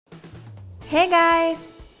Hey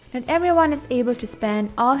guys! Not everyone is able to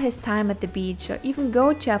spend all his time at the beach or even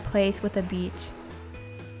go to a place with a beach.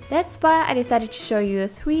 That's why I decided to show you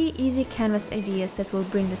 3 easy canvas ideas that will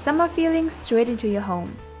bring the summer feeling straight into your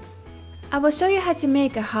home. I will show you how to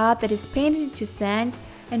make a heart that is painted into sand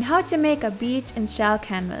and how to make a beach and shell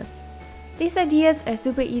canvas. These ideas are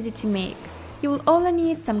super easy to make. You will only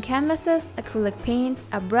need some canvases, acrylic paint,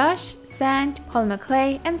 a brush, sand, polymer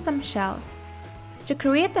clay, and some shells. To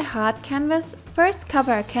create the heart canvas, first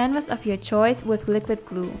cover a canvas of your choice with liquid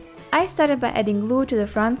glue. I started by adding glue to the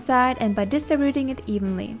front side and by distributing it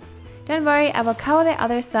evenly. Don't worry, I will cover the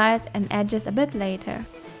other sides and edges a bit later.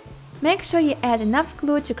 Make sure you add enough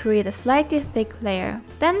glue to create a slightly thick layer.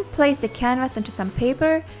 Then place the canvas onto some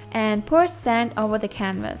paper and pour sand over the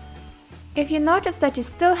canvas. If you notice that you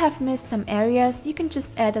still have missed some areas, you can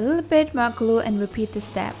just add a little bit more glue and repeat the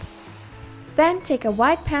step. Then take a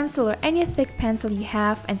white pencil or any thick pencil you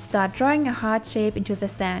have and start drawing a heart shape into the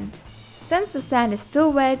sand. Since the sand is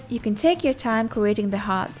still wet, you can take your time creating the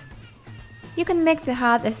heart. You can make the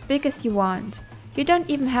heart as big as you want. You don't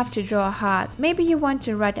even have to draw a heart. Maybe you want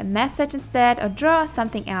to write a message instead or draw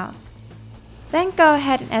something else. Then go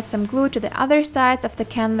ahead and add some glue to the other sides of the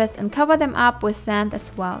canvas and cover them up with sand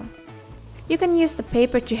as well. You can use the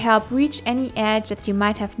paper to help reach any edge that you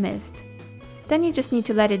might have missed. Then you just need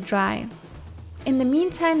to let it dry. In the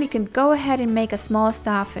meantime, you can go ahead and make a small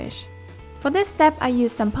starfish. For this step, I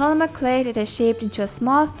used some polymer clay that I shaped into a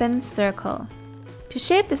small thin circle. To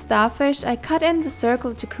shape the starfish, I cut in the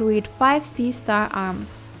circle to create 5 sea star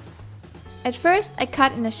arms. At first, I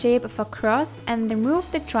cut in the shape of a cross and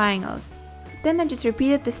removed the triangles. Then I just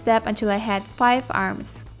repeated the step until I had 5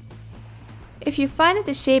 arms. If you find that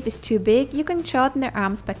the shape is too big, you can shorten the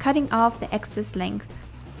arms by cutting off the excess length.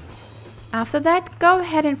 After that, go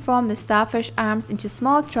ahead and form the starfish arms into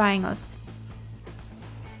small triangles.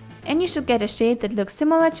 And you should get a shape that looks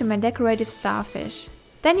similar to my decorative starfish.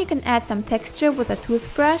 Then you can add some texture with a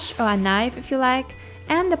toothbrush or a knife if you like,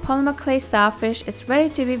 and the polymer clay starfish is ready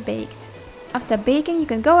to be baked. After baking, you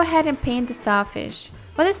can go ahead and paint the starfish.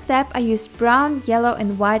 For this step, I used brown, yellow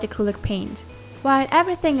and white acrylic paint. While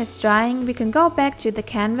everything is drying, we can go back to the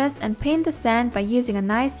canvas and paint the sand by using a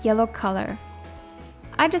nice yellow color.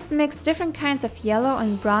 I just mixed different kinds of yellow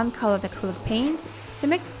and brown colored acrylic paint to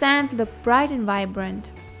make the sand look bright and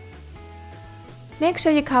vibrant. Make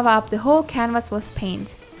sure you cover up the whole canvas with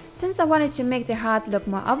paint. Since I wanted to make the heart look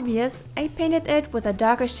more obvious, I painted it with a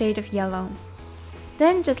darker shade of yellow.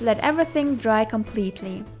 Then just let everything dry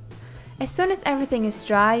completely. As soon as everything is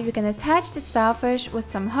dry, we can attach the starfish with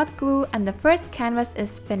some hot glue and the first canvas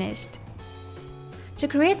is finished. To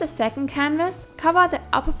create the second canvas, cover the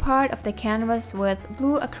upper part of the canvas with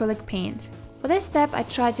blue acrylic paint. For this step, I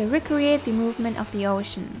tried to recreate the movement of the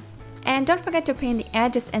ocean. And don't forget to paint the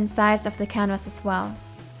edges and sides of the canvas as well.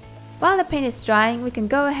 While the paint is drying, we can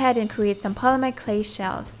go ahead and create some polymer clay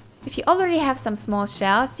shells. If you already have some small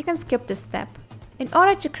shells, you can skip this step. In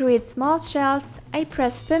order to create small shells, I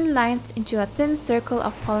press thin lines into a thin circle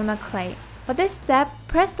of polymer clay. For this step,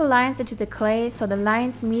 press the lines into the clay so the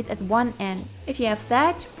lines meet at one end. If you have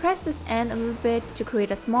that, press this end a little bit to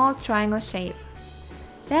create a small triangle shape.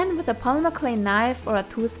 Then with a polymer clay knife or a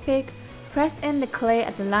toothpick, press in the clay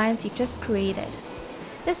at the lines you just created.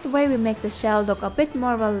 This way we make the shell look a bit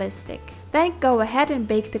more realistic. Then go ahead and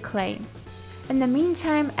bake the clay. In the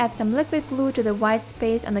meantime, add some liquid glue to the white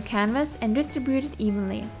space on the canvas and distribute it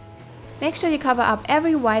evenly. Make sure you cover up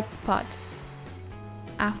every white spot.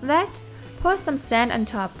 After that, pour some sand on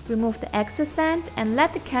top, remove the excess sand and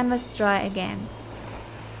let the canvas dry again.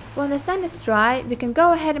 When the sand is dry, we can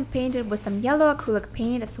go ahead and paint it with some yellow acrylic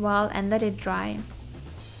paint as well and let it dry.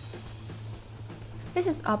 This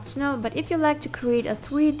is optional, but if you like to create a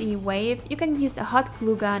 3D wave, you can use a hot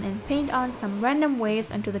glue gun and paint on some random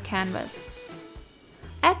waves onto the canvas.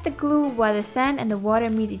 Add the glue while the sand and the water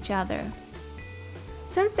meet each other.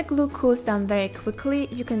 Since the glue cools down very quickly,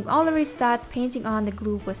 you can already start painting on the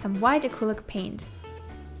glue with some white acrylic paint.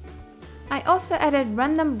 I also added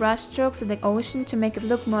random brush strokes to the ocean to make it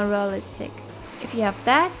look more realistic. If you have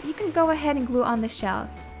that, you can go ahead and glue on the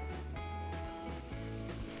shells.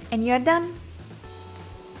 And you're done!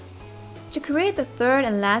 To create the third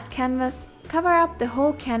and last canvas, cover up the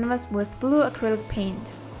whole canvas with blue acrylic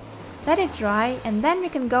paint. Let it dry and then we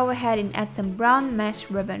can go ahead and add some brown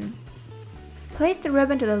mesh ribbon. Place the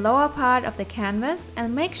ribbon to the lower part of the canvas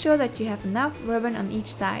and make sure that you have enough ribbon on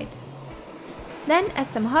each side. Then add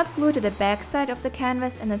some hot glue to the back side of the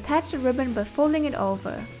canvas and attach the ribbon by folding it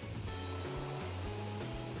over.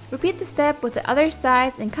 Repeat the step with the other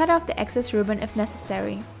sides and cut off the excess ribbon if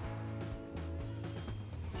necessary.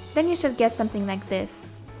 Then you should get something like this.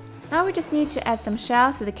 Now we just need to add some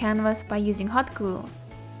shells to the canvas by using hot glue.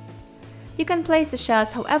 You can place the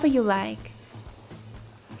shells however you like.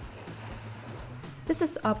 This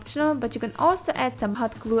is optional, but you can also add some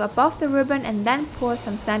hot glue above the ribbon and then pour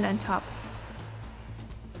some sand on top.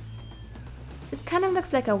 This kind of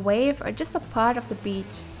looks like a wave or just a part of the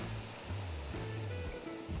beach.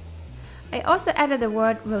 I also added the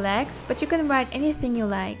word relax, but you can write anything you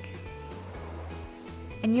like.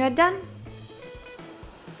 And you are done!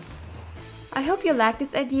 I hope you liked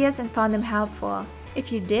these ideas and found them helpful.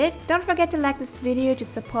 If you did, don't forget to like this video to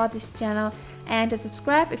support this channel and to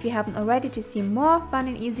subscribe if you haven't already to see more fun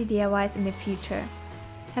and easy DIYs in the future.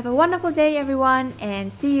 Have a wonderful day everyone,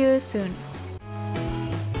 and see you soon!